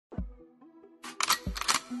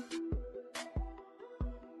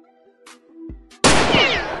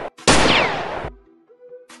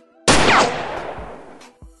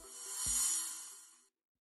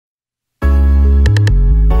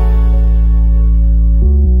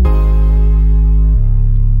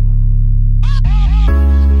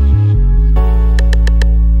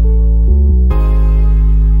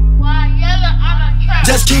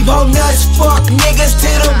Just keep on nuts, fuck niggas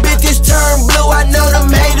till them bitches turn blue. I know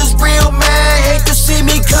them haters real mad, hate to see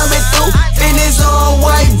me coming through in this all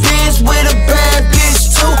white bitch with a bad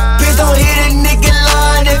bitch too. Bitch don't hit a nigga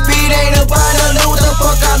line if it ain't about no loot. The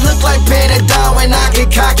fuck I look like Panadol when I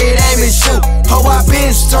can cock it, aim and shoot. Oh, I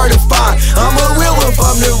been certified, I'm a real one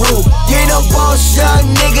from the roof. You ain't no boss young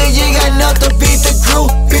nigga, you got nothing to beat the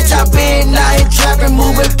crew. Bitch, I been out here trapping,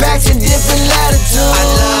 moving packs in different latitudes. I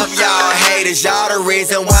love y'all haters, y'all the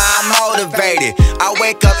reason why I'm motivated. I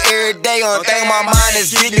wake up every day on thing my mind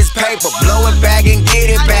is getting this paper. Blow it back and get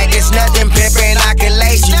it back, it's nothing pimpin', I can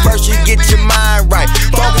lace you. First you get your mind right,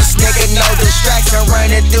 focus nigga, no distraction.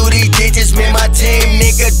 Running through these digits, me and my team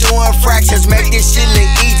nigga doing fractions. Make this shit look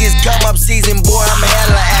easy, it's come up season, boy, I'm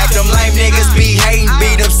hella active. Lame niggas be hating,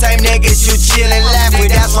 be them same niggas you chillin' laugh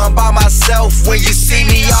with. That's why I'm by myself when you see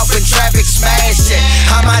me off in traffic smashing.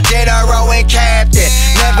 I'm my Dinero and captain,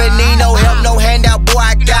 never need no help, no handout, boy,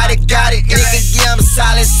 I got it. Nigga, yeah, I'm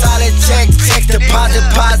solid, check,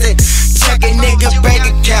 deposit, check a nigga bank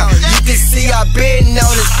account. You can see I been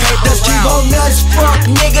on this paper. Let's keep on nuts, fuck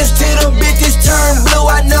niggas till them bitches turn blue.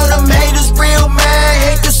 I know them haters real mad,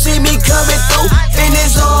 hate to see me coming through in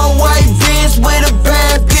this all white bitch with a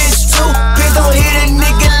bad bitch too. Bitch don't hit a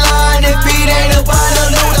nigga line if it ain't about no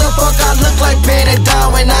loot. The fuck I look like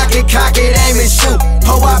Panadol when I can cock it, aim and shoot.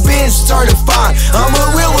 Oh, I been certified, I'm a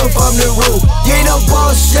real one from the roof. You ain't no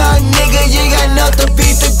boss young nigga, you got nothing to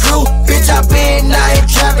beat the crew. Bitch, I been out here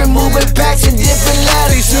trapping, moving packs in different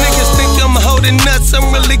latitudes. These niggas think I'm holding nuts,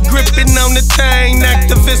 I'm really gripping on the thing.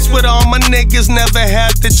 Activist with all my niggas, never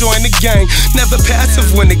had to join the gang. Never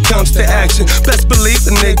passive when it comes to action. Best believe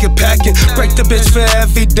a nigga packing. Break the bitch for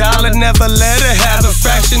every dollar, never let her have a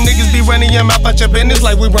fraction. Niggas be running your mouth out your business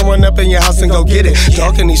like we run up in your house and go get it.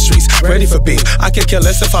 Dark in these streets, ready for beef. I could care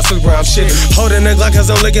less if I switch around shit. Holding a Glock cause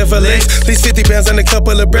I'm looking for licks. These 50 bands and a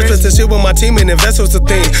couple of bricks. Let's shit with my team and invest with some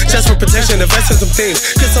things. Just for protection, invest in some things.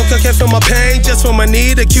 Get some cooking for my pain, just for my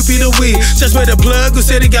need. A QP the weed. Just made a plug who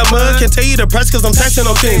said he got mud. Can't tell you the price cause I'm taxing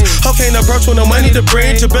on things. Okay, no approach with no money to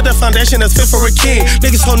bring. To build a foundation that's fit for a king.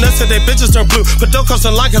 Niggas hold nuts till they bitches turn blue. But don't cross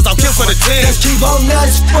the line cause I'll kill for the team. Let's keep on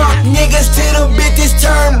nuts, fuck niggas till them bitches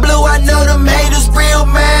turn blue. I know them haters real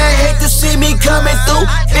mad, hate to see me coming through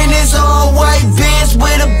in this all white bitch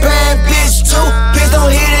with a bad bitch too. Bitch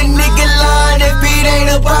don't hit a nigga line if it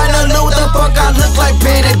ain't about no loot. The fuck I look like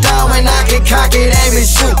Panadol when I can cock it, aim and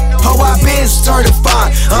shoot. Oh, I been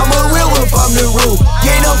certified, I'm a real one from the roof.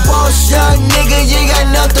 You ain't no boss young nigga, you got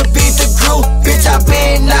nothing to beat the crew. Bitch, I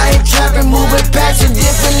been out here trapping, moving packs in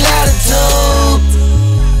different latitudes.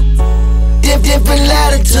 Different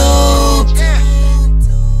latitudes.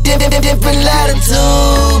 Different latitudes.